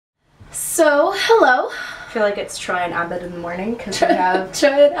So, hello. I feel like it's try and Abed in the morning because we have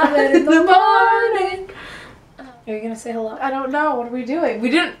Try and Abed in the morning. Are you gonna say hello? I don't know. What are we doing? We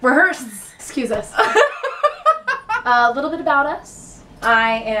didn't rehearse. Excuse us. A little bit about us.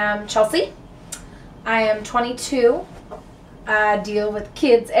 I am Chelsea. I am 22. I deal with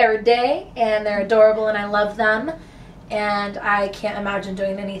kids every day, and they're adorable, and I love them. And I can't imagine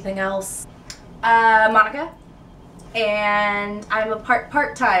doing anything else. Monica, and I'm a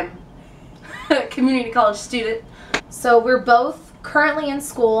part-time community college student. So we're both currently in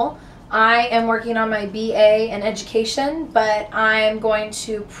school. I am working on my BA in education, but I'm going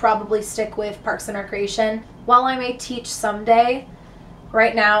to probably stick with Parks and Recreation. While I may teach someday,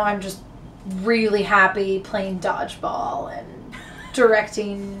 right now I'm just really happy playing dodgeball and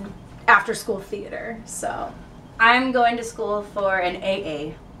directing after-school theater. So I'm going to school for an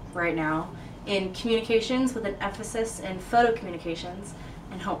AA right now in communications with an emphasis in photo communications,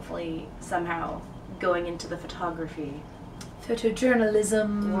 and hopefully somehow going into the photography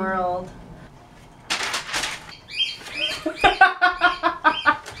photojournalism world.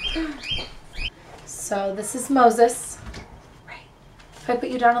 So this is Moses. Right. If I put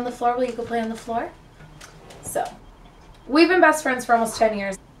you down on the floor, will you go play on the floor? So we've been best friends for almost 10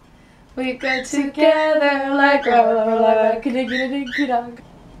 years. We go together like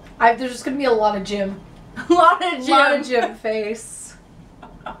there's just gonna be a lot of gym. A lot of gym face.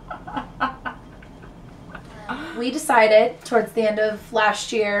 We decided towards the end of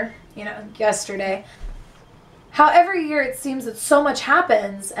last year, yesterday, how every year it seems that so much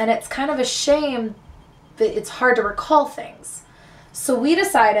happens, and it's kind of a shame that it's hard to recall things. So we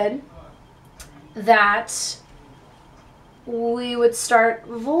decided that we would start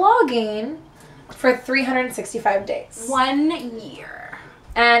vlogging for 365 days. 1 year.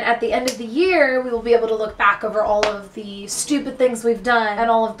 And at the end of the year, we will be able to look back over all of the stupid things we've done and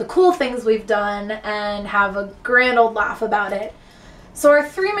all of the cool things we've done and have a grand old laugh about it. So our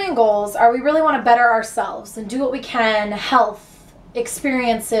three main goals are we really want to better ourselves and do what we can, health,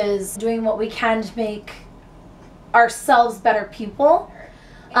 experiences, doing what we can to make ourselves better people.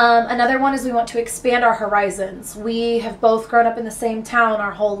 Another one is we want to expand our horizons. We have both grown up in the same town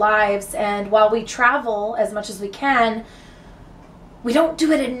our whole lives, and while we travel as much as we can, we don't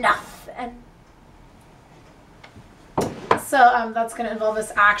do it enough. And so that's going to involve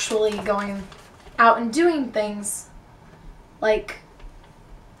us actually going out and doing things like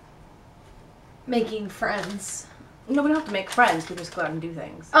making friends. No, we don't have to make friends. We just go out and do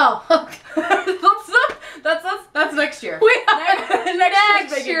things. Oh, okay. That's next year.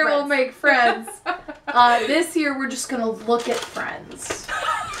 Next year we'll make friends. This year we're just going to look at friends.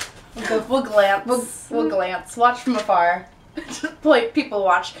 We'll glance. We'll glance. Watch from afar. Like, people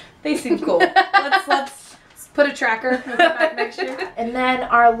watch. They seem cool. Let's put a tracker. We'll come back next year. And then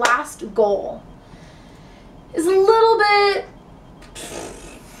our last goal is a little bit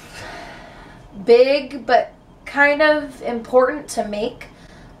big, but kind of important to make.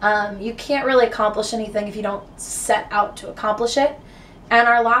 You can't really accomplish anything if you don't set out to accomplish it. And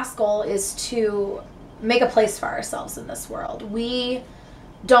our last goal is to make a place for ourselves in this world. We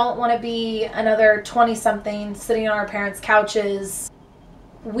don't want to be another 20-something sitting on our parents' couches.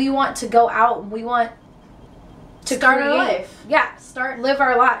 We want to go out. We want to start our life. Yeah, live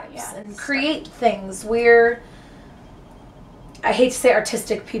our lives and create things. I hate to say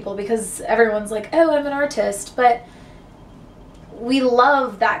artistic people because everyone's like, oh, I'm an artist, but we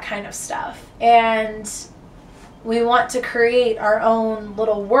love that kind of stuff, and we want to create our own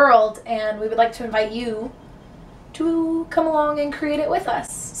little world, and we would like to invite you to come along and create it with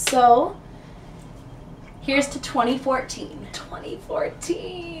us. So here's to 2014.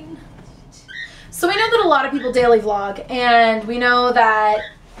 2014. So we know that a lot of people daily vlog, and we know that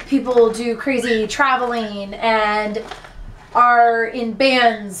people do crazy traveling and are in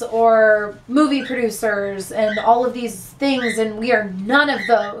bands or movie producers and all of these things, and we are none of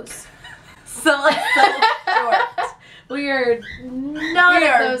those. So short. We are none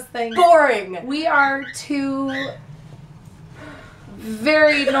of those things. Boring. We are two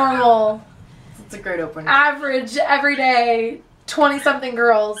very normal, it's a great opener, average, everyday 20-something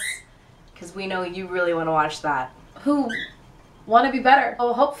girls. Because we know you really want to watch that. Who want to be better.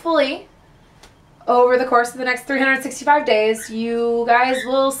 So hopefully, over the course of the next 365 days, you guys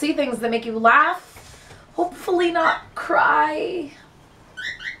will see things that make you laugh. Hopefully not cry.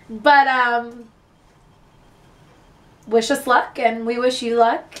 But, wish us luck, and we wish you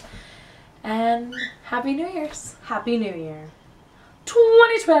luck. And Happy New Year's. Happy New Year.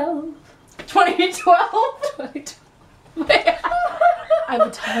 2012. 2012? 2012. I'm a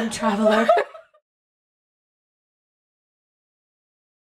time traveler.